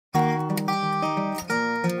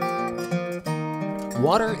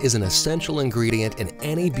Water is an essential ingredient in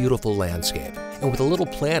any beautiful landscape, and with a little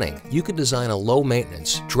planning, you can design a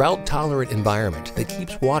low-maintenance, drought-tolerant environment that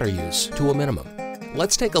keeps water use to a minimum.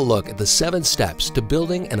 Let's take a look at the 7 steps to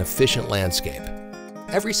building an efficient landscape.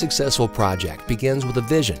 Every successful project begins with a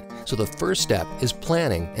vision, so the first step is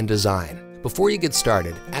planning and design. Before you get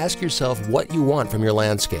started, ask yourself what you want from your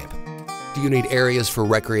landscape. Do you need areas for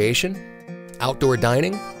recreation, outdoor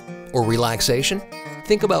dining, or relaxation?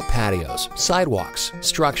 Think about patios, sidewalks,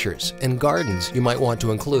 structures, and gardens you might want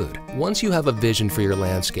to include. Once you have a vision for your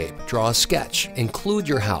landscape, draw a sketch. Include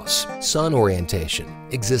your house, sun orientation,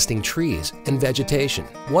 existing trees, and vegetation.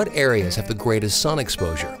 What areas have the greatest sun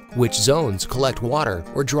exposure? Which zones collect water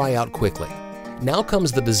or dry out quickly? Now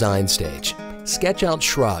comes the design stage. Sketch out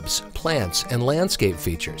shrubs, plants, and landscape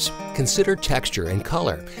features. Consider texture and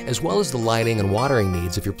color, as well as the lighting and watering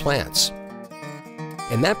needs of your plants.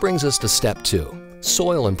 And that brings us to step 2.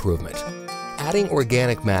 Soil improvement. Adding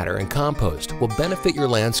organic matter and compost will benefit your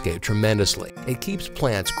landscape tremendously. It keeps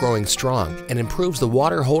plants growing strong and improves the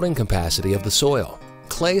water holding capacity of the soil.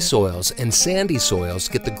 Clay soils and sandy soils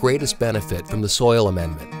get the greatest benefit from the soil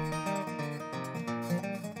amendment.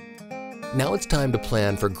 Now it's time to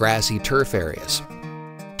plan for grassy turf areas.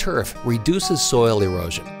 Turf reduces soil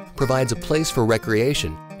erosion, provides a place for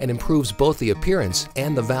recreation, and improves both the appearance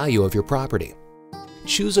and the value of your property.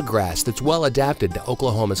 Choose a grass that's well adapted to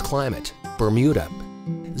Oklahoma's climate. Bermuda,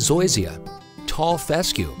 zoysia, tall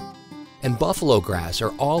fescue, and buffalo grass are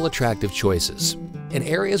all attractive choices. In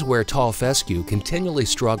areas where tall fescue continually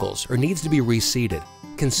struggles or needs to be reseeded,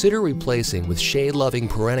 consider replacing with shade-loving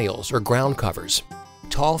perennials or ground covers.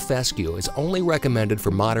 Tall fescue is only recommended for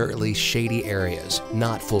moderately shady areas,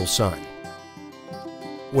 not full sun.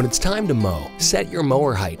 When it's time to mow, set your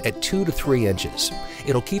mower height at 2 to 3 inches.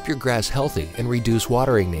 It'll keep your grass healthy and reduce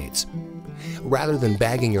watering needs. Rather than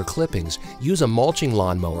bagging your clippings, use a mulching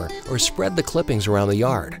lawnmower or spread the clippings around the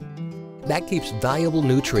yard. That keeps valuable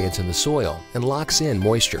nutrients in the soil and locks in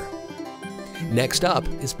moisture. Next up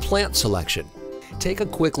is plant selection. Take a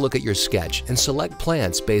quick look at your sketch and select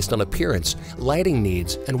plants based on appearance, lighting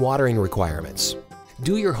needs, and watering requirements.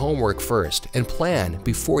 Do your homework first and plan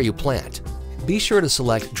before you plant. Be sure to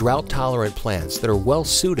select drought-tolerant plants that are well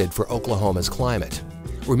suited for Oklahoma's climate.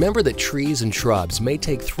 Remember that trees and shrubs may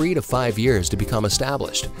take 3 to 5 years to become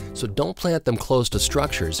established, so don't plant them close to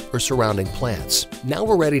structures or surrounding plants. Now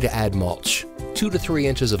we're ready to add mulch. 2 to 3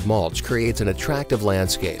 inches of mulch creates an attractive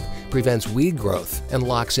landscape, prevents weed growth, and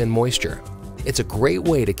locks in moisture. It's a great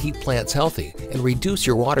way to keep plants healthy and reduce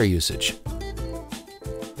your water usage.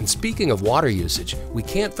 And speaking of water usage, we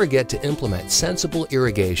can't forget to implement sensible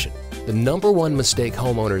irrigation. The #1 mistake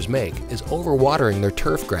homeowners make is overwatering their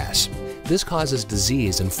turf grass. This causes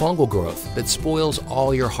disease and fungal growth that spoils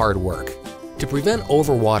all your hard work. To prevent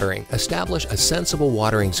overwatering, establish a sensible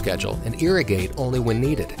watering schedule and irrigate only when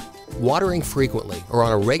needed. Watering frequently or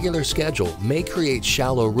on a regular schedule may create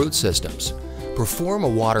shallow root systems. Perform a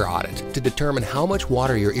water audit to determine how much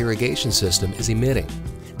water your irrigation system is emitting.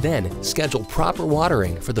 Then, schedule proper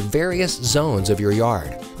watering for the various zones of your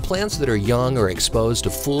yard. Plants that are young or exposed to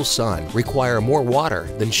full sun require more water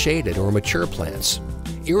than shaded or mature plants.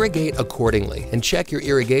 Irrigate accordingly and check your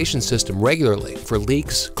irrigation system regularly for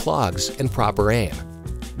leaks, clogs, and proper aim.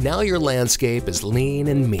 Now your landscape is lean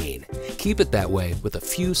and mean. Keep it that way with a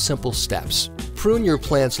few simple steps. Prune your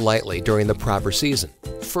plants lightly during the proper season.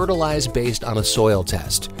 Fertilize based on a soil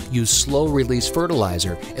test. Use slow-release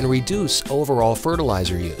fertilizer and reduce overall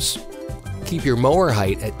fertilizer use. Keep your mower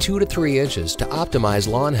height at 2 to 3 inches to optimize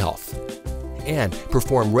lawn health. And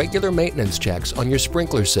perform regular maintenance checks on your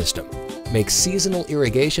sprinkler system. Make seasonal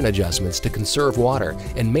irrigation adjustments to conserve water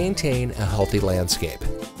and maintain a healthy landscape.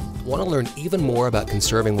 Want to learn even more about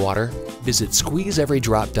conserving water? Visit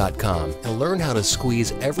squeezeeverydrop.com and learn how to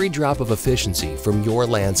squeeze every drop of efficiency from your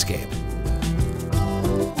landscape.